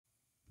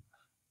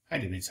Hi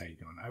Denise, how you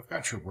doing? I've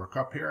got your work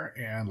up here,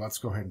 and let's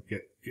go ahead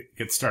and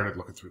get started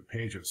looking through the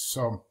pages.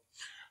 So,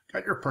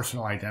 got your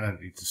personal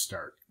identity to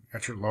start.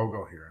 Got your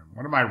logo here, and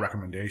one of my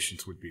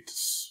recommendations would be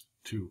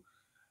to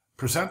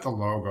present the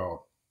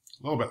logo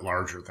a little bit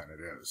larger than it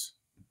is.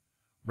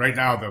 Right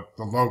now,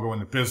 the logo in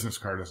the business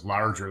card is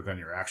larger than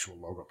your actual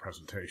logo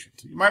presentation.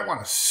 So you might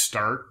want to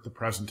start the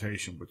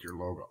presentation with your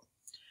logo.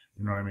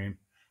 You know what I mean?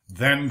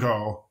 Then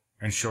go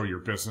and show your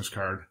business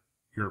card,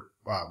 your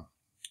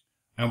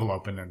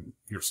envelope, and then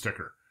your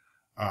sticker.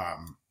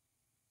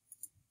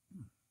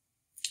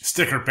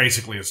 Sticker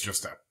basically is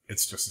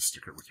it's just a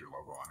sticker with your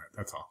logo on it.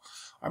 That's all.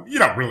 You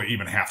don't really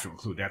even have to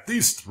include that.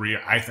 These three,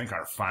 I think,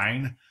 are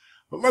fine.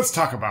 But let's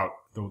talk about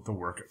the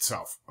work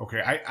itself.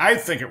 Okay, I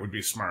think it would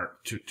be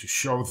smart to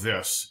show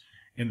this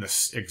in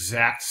the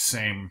exact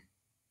same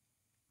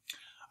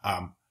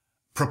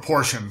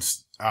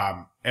proportions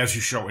as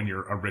you show in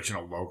your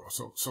original logo.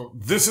 So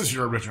this is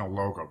your original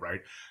logo,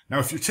 right? Now,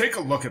 if you take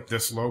a look at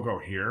this logo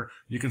here,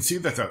 you can see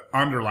that the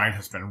underline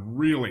has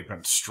really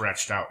been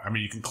stretched out. I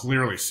mean, you can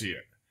clearly see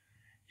it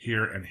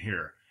here and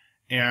here.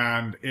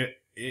 And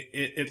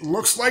it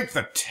looks like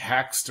the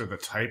text or the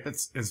type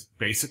is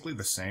basically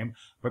the same,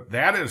 but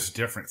that is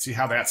different. See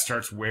how that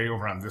starts way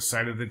over on this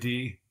side of the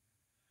D?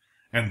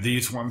 And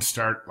these ones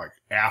start like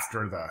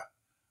after the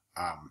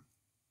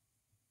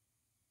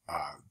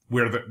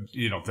where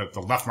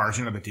the left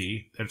margin of the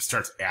D, it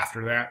starts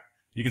after that.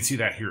 You can see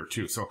that here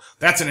too. So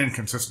that's an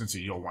inconsistency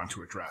you'll want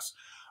to address.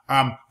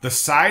 The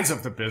size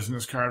of the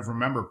business card,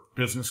 remember,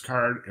 business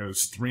card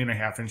is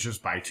 3.5 inches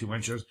by 2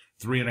 inches,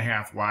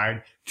 3.5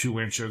 wide, 2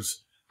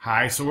 inches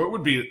high. So it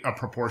would be a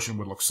proportion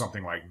would look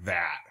something like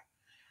that.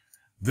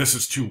 This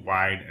is too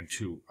wide and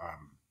too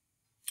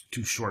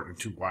short and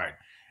too wide.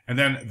 And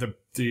then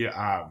the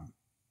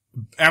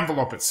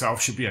envelope itself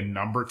should be a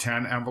number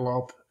 10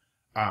 envelope.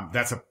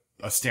 That's a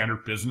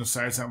standard business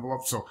size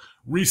envelope. So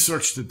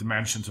research the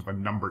dimensions of a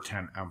number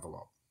 10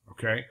 envelope.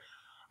 Okay.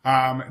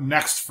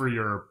 Next for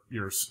your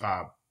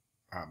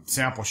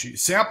sample sheet.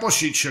 Sample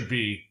sheet should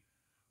be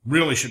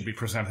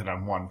presented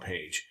on one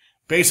page.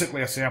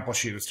 Basically, a sample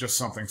sheet is just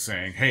something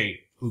saying, hey,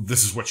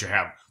 this is what you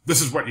have.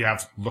 This is what you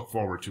have to look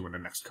forward to in the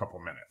next couple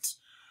minutes.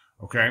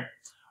 Okay.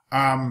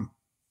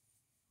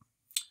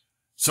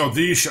 So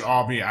these should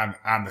all be on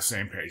the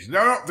same page.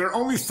 They're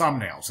only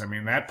thumbnails. I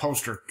mean, that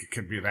poster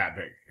could be that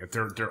big.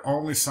 They're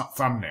only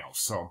thumbnails.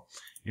 So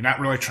you're not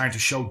really trying to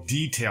show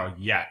detail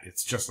yet.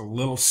 It's just a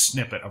little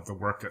snippet of the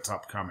work that's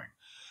upcoming.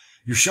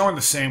 You're showing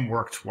the same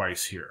work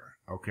twice here.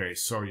 Okay,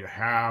 so you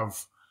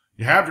have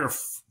your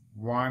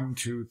 1,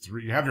 2,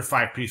 3. You have your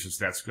 5 pieces.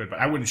 That's good, but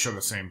I wouldn't show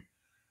the same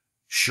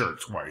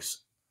shirt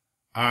twice.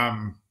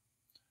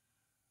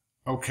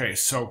 Okay,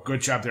 so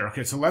good job there.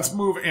 Okay, so let's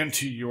move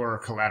into your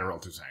collateral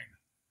design.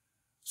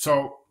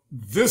 So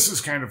this is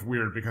kind of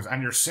weird because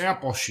on your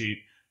sample sheet,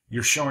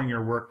 you're showing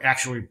your work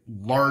actually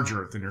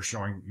larger than you're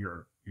showing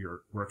your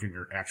work in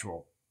your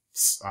actual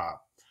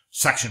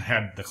section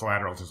head, the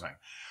collateral design.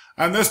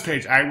 On this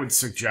page, I would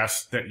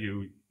suggest that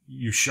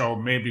you show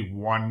maybe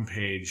 1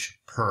 page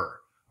per.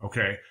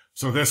 Okay,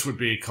 so this would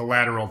be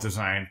collateral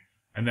design,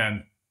 and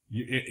then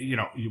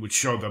you would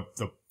show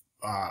the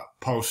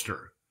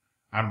poster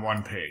on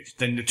 1 page.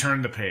 Then you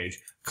turn the page,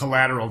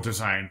 collateral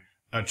design,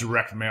 a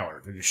direct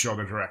mailer. Then you show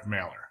the direct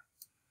mailer.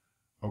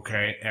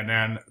 Okay, and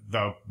then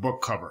the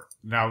book cover.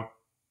 Now,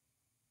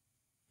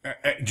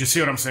 do you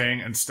see what I'm saying?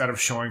 Instead of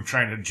trying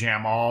to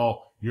jam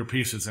all your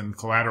pieces in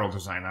collateral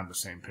design on the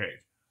same page.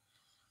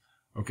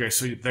 Okay,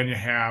 so then you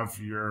have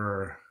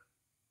your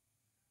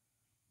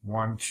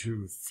 1,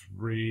 2,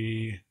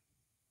 3,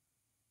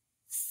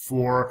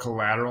 4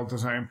 collateral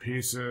design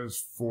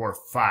pieces, 4,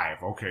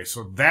 5. Okay,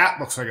 so that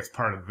looks like it's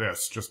part of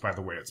this just by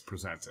the way it's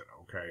presented.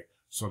 Okay,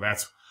 so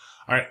that's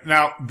all right.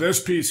 Now this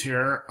piece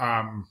here,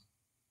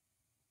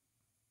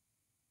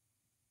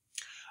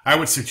 I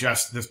would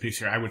suggest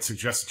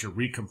that you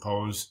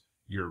recompose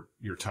your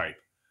type,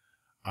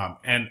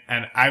 and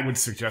I would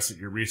suggest that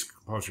you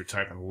recompose your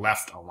type and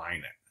left align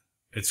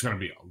it. It's going to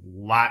be a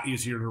lot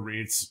easier to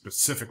read,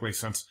 specifically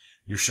since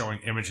you're showing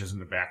images in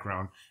the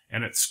background,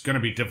 and it's going to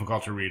be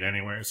difficult to read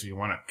anyway, so you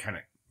want to kind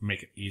of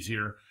make it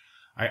easier.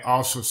 I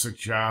also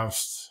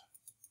suggest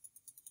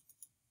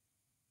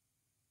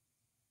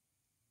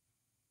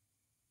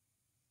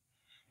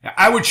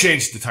I would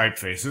change the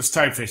typeface. This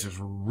typeface is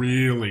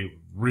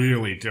really,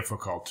 really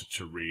difficult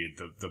to read.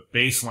 The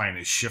baseline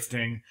is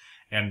shifting,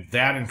 and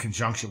that in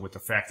conjunction with the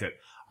fact that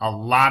a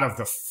lot of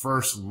the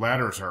first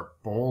letters are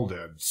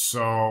bolded.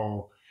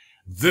 So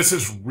this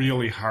is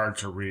really hard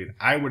to read.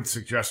 I would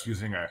suggest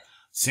using a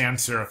sans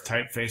serif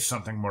typeface,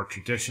 something more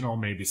traditional,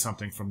 maybe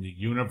something from the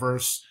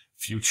Universe,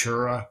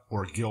 Futura,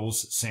 or Gill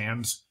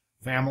Sans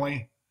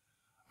family.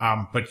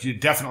 But you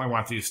definitely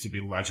want these to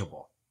be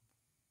legible.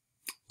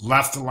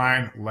 Left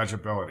align,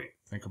 legibility.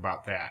 Think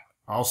about that.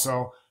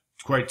 Also,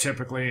 quite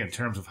typically, in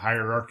terms of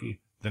hierarchy,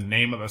 the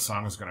name of the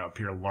song is going to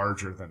appear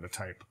larger than the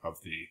type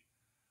of the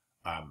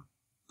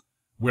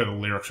where the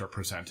lyrics are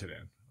presented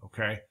in.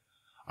 Okay.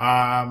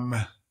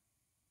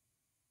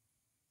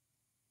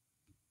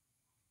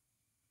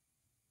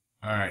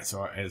 All right,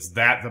 so is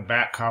that the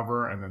back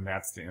cover, and then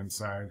that's the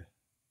inside?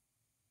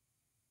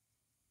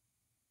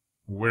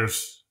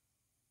 Where's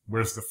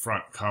the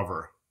front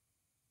cover?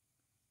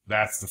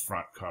 That's the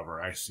front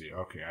cover. I see.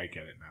 Okay, I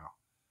get it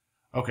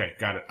now. Okay,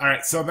 got it. All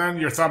right, so then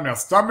your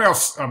thumbnails.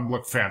 Thumbnails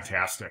look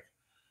fantastic.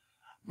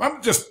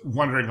 I'm just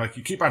wondering, like,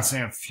 you keep on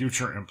saying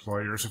future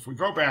employers. If we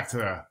go back to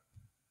the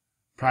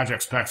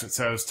project specs, it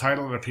says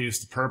title of the piece,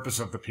 the purpose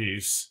of the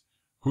piece,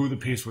 who the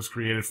piece was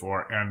created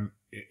for, and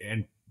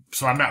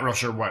so I'm not real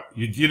sure what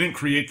you didn't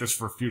create this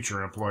for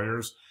future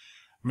employers.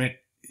 I mean,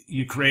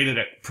 you created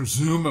it.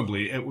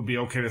 Presumably, it would be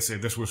okay to say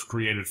this was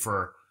created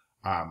for,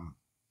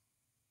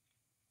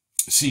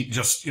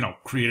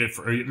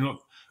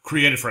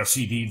 created for a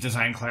CD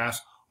design class,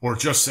 or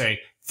just say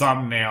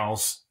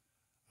thumbnails,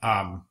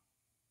 and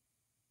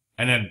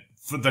then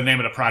for the name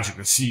of the project,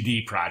 the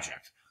CD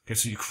project. Okay,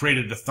 so you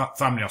created the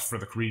thumbnails for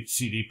the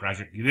CD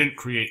project. You didn't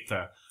create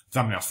the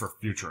thumbnails for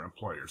future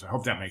employers. I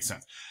hope that makes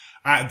sense.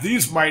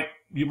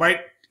 You might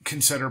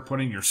consider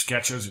putting your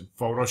sketches in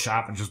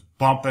Photoshop and just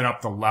bumping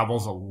up the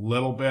levels a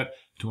little bit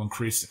to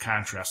increase the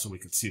contrast so we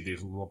can see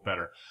these a little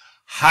better.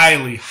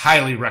 Highly,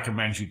 highly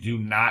recommend you do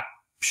not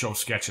show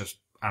sketches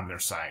on their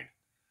side.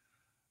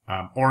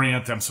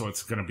 Orient them so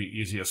it's going to be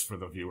easiest for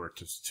the viewer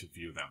to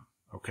view them.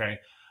 Okay.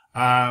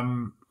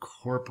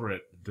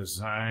 Corporate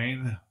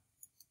design.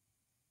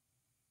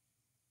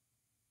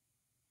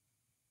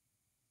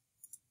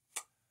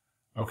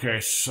 Okay,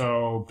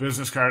 so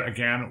business card,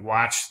 again,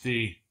 watch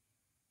the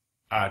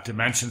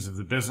dimensions of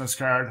the business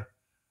card.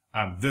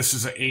 This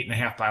is an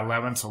 8.5 by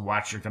 11, so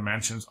watch your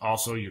dimensions.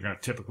 Also, you're going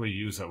to typically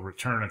use a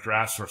return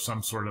address or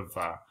some sort of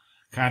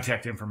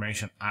contact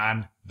information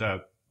on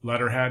the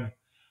letterhead.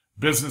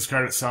 Business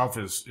card itself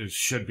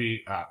should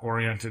be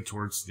oriented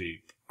towards the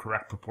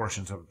correct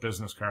proportions of a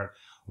business card.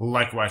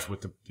 Likewise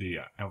with the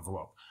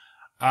envelope.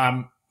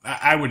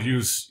 I would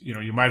use,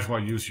 you might as well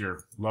use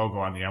your logo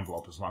on the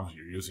envelope as long as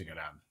you're using it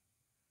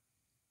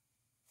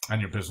on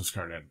your business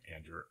card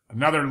and your.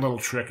 Another little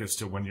trick is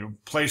to, when you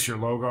place your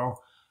logo,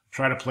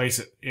 try to place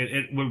it.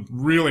 It would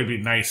really be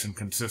nice and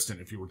consistent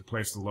if you were to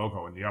place the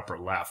logo in the upper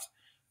left.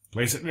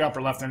 Place it in the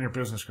upper left on your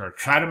business card.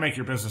 Try to make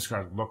your business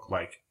card look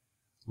like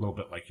a little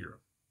bit like your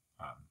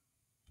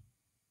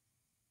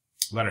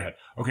letterhead.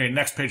 Okay,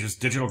 next page is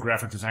digital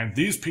graphic design.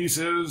 These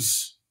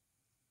pieces,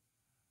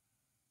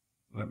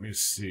 let me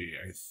see.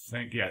 I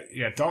think,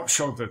 yeah. Don't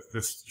show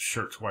this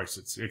shirt twice.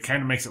 It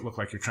kind of makes it look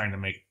like you're trying to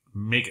make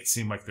it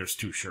seem like there's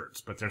two shirts,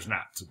 but there's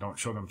not. So don't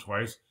show them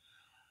twice.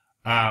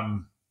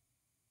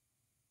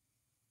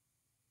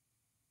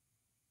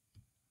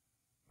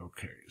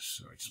 Okay,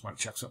 so I just want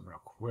to check something real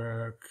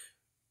quick.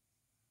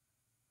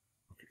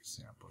 Okay,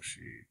 sample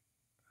sheet.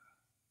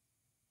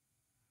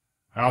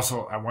 I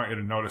want you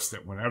to notice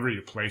that whenever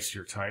you place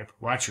your type,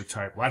 watch it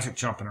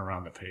jumping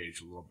around the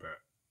page a little bit.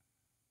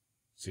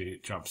 See,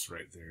 it jumps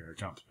right there,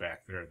 jumps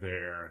back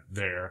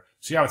there.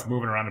 See how it's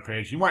moving around the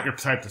page? You want your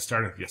type to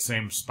start at the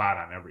same spot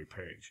on every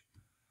page.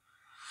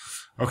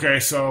 Okay,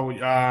 so,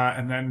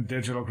 and then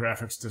digital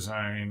graphics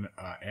design,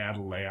 add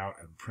layout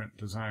and print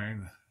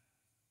design.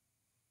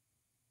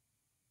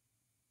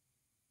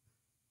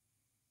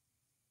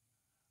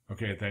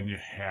 Okay, then you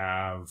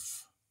have...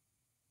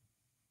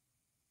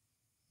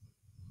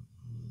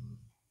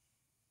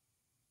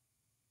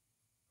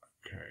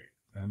 Okay,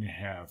 then you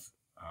have,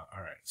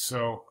 all right,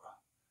 so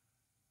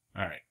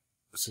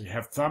you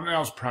have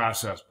thumbnails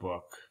process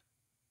book,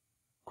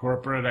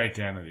 corporate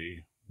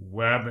identity,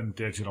 web and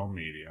digital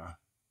media.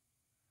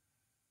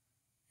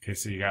 Okay,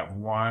 so you got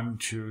 1,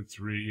 2,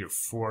 3, or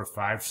 4,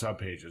 5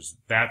 subpages.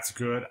 That's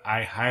good.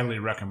 I highly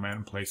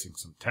recommend placing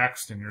some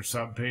text in your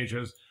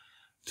subpages.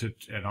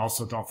 And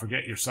also don't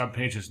forget your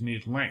subpages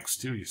need links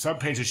too. Your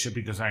subpages should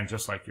be designed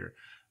just like your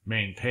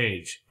main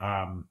page.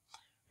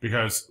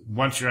 Because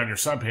once you're on your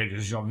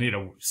subpages,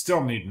 you'll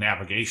still need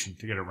navigation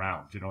to get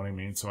around. You know what I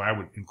mean? So I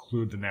would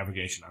include the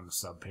navigation on the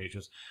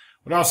subpages.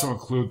 Would also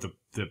include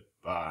the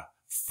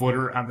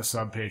footer on the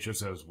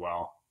subpages as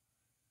well.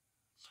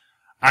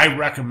 I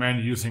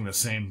recommend using the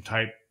same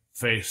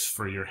typeface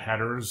for your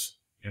headers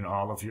in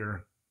all of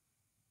your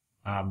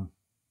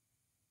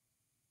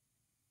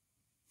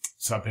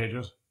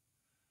subpages.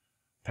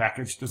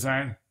 Package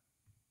design.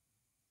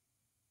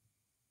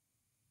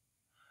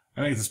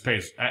 I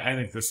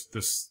think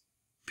this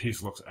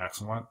piece looks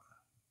excellent.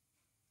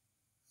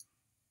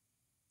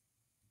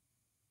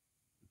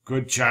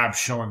 Good job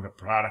showing the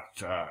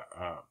product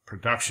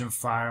production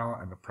file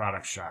and the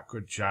product shot.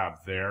 Good job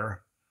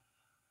there.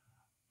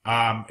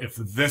 If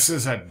this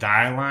is a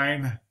die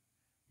line,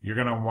 you're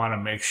going to want to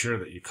make sure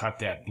that you cut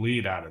that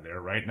bleed out of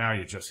there. Right now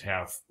you just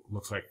have,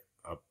 looks like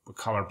a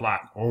color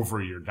block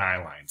over your die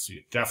line. So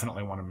you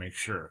definitely want to make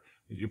sure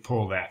that you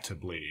pull that to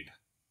bleed.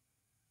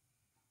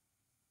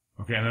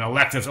 Okay, and then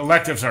electives.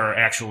 Electives are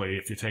actually,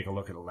 if you take a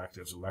look at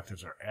electives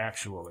are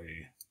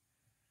actually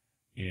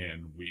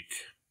in week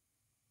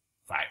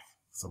 5.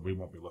 So we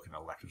won't be looking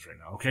at electives right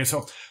now. Okay,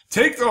 so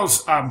take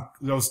those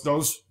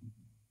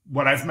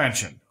what I've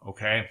mentioned,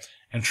 okay,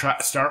 and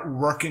start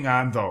working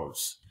on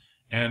those.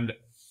 And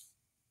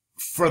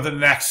for the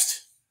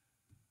next,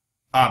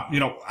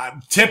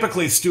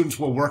 typically students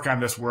will work on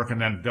this work and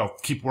then they'll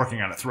keep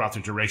working on it throughout the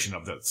duration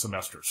of the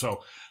semester.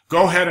 So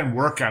go ahead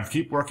and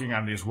keep working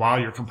on these while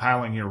you're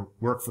compiling your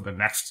work for the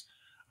next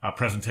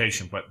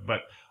presentation.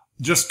 But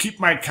just keep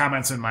my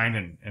comments in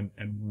mind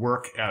and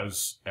work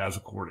as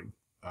according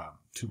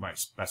to my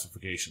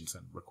specifications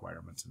and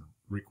requirements and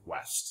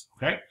requests.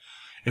 Okay.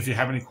 If you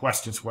have any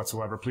questions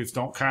whatsoever, please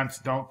don't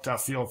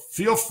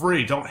feel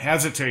free. Don't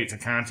hesitate to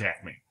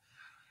contact me.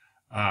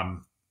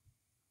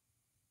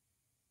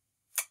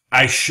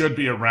 I should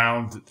be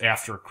around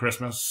after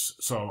Christmas,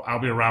 so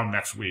I'll be around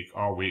next week,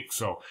 all week.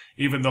 So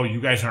even though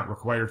you guys aren't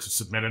required to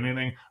submit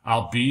anything,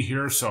 I'll be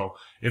here. So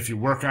if you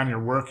work on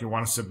your work, you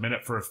want to submit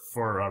it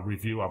for a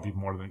review, I'll be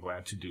more than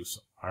glad to do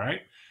so. All right?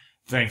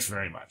 Thanks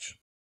very much.